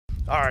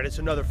All right, it's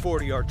another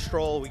 40-yard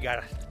stroll. We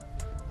got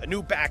a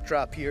new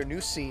backdrop here,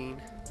 new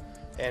scene,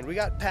 and we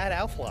got Pat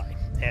Elflein.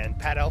 And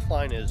Pat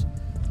Elflein is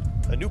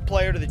a new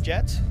player to the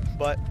Jets,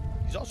 but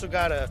he's also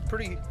got a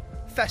pretty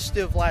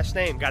festive last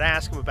name. Got to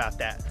ask him about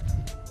that.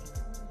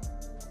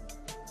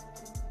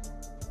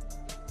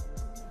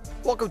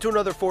 Welcome to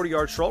another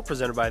 40-yard stroll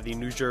presented by the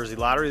New Jersey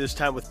Lottery, this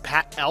time with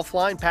Pat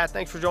Elflein. Pat,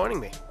 thanks for joining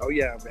me. Oh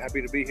yeah, I'm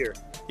happy to be here.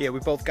 Yeah,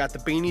 we both got the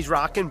beanies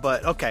rocking,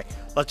 but okay,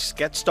 let's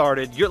get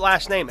started. Your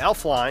last name,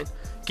 Elflein,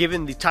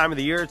 given the time of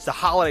the year, it's the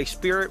holiday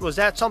spirit. Was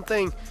that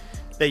something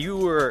that you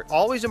were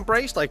always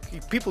embraced?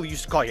 Like, people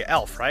used to call you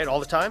Elf, right, all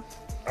the time?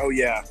 Oh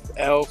yeah,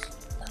 Elf,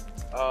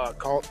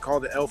 call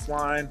the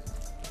Elflein.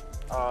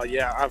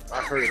 Yeah,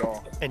 I've heard it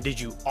all. And did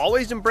you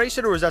always embrace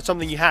it, or was that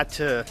something you had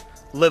to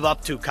live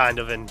up to kind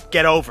of and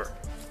get over?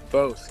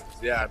 Both.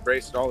 Yeah, I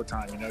embrace it all the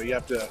time. You know, you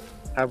have to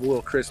have a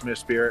little Christmas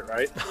spirit,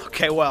 right?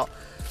 Okay, well,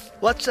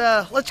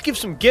 let's give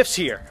some gifts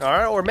here, all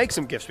right? Or make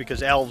some gifts,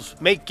 because elves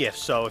make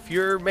gifts. So if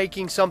you're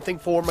making something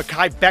for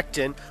Mekhi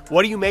Becton,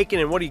 what are you making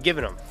and what are you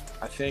giving him?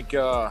 I think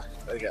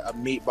like a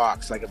meat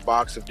box, like a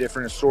box of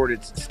different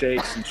assorted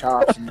steaks and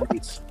chops and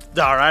meats.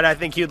 All right, I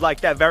think he'd like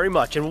that very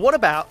much. And what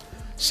about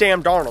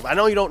Sam Darnold? I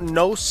know you don't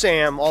know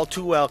Sam all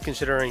too well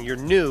considering you're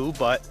new,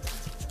 but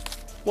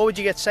what would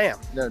you get Sam?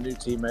 No, new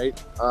teammate.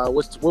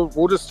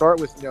 We'll just start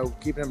with, you know,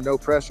 keeping him no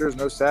pressures,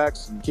 no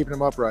sacks, and keeping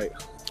him upright.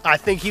 I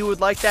think he would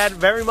like that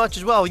very much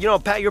as well. You know,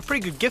 Pat, you're a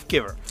pretty good gift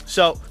giver.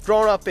 So,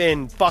 growing up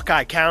in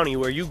Buckeye County,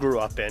 where you grew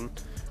up in,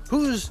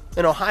 who's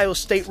an Ohio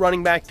State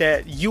running back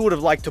that you would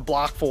have liked to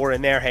block for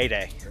in their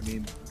heyday? I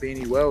mean,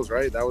 Beanie Wells,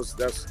 right? That was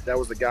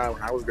the guy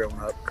when I was growing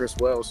up, Chris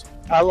Wells.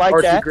 I like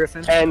Archie that.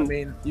 Griffin. And I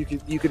mean, you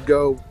could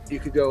go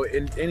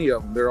in any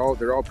of them. They're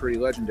all pretty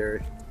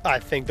legendary. I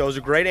think those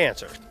are great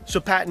answers. So,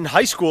 Pat, in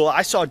high school,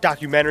 I saw a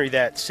documentary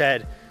that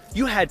said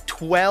you had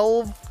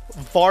 12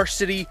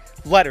 varsity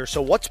letters.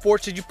 So what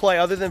sports did you play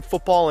other than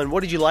football, and what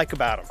did you like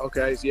about them?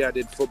 Okay, so yeah, I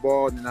did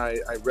football, and then I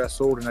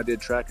wrestled, and I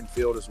did track and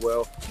field as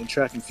well. And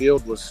track and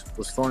field was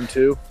fun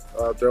too.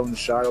 Throwing the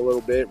shot a little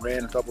bit,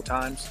 ran a couple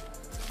times.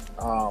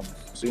 So,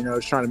 you know,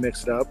 just trying to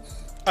mix it up.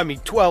 I mean,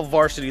 12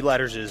 varsity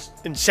letters is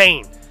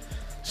insane.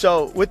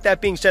 So with that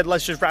being said,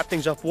 let's just wrap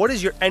things up. What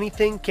is your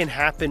anything can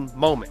happen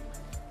moment?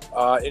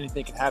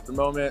 Anything can happen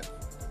moment.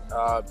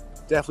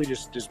 Definitely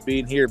just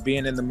being here,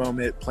 being in the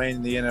moment, playing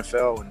in the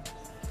NFL, and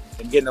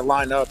getting to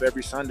line up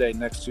every Sunday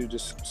next to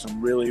just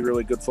some really,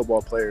 really good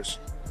football players.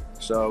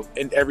 So,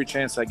 and every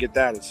chance I get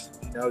that, it's,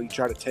 you know, you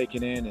try to take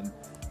it in and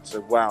say,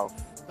 wow.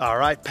 All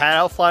right, Pat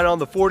Elflein on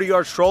the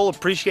 40-yard stroll.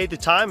 Appreciate the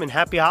time and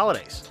happy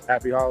holidays.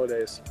 Happy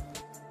holidays.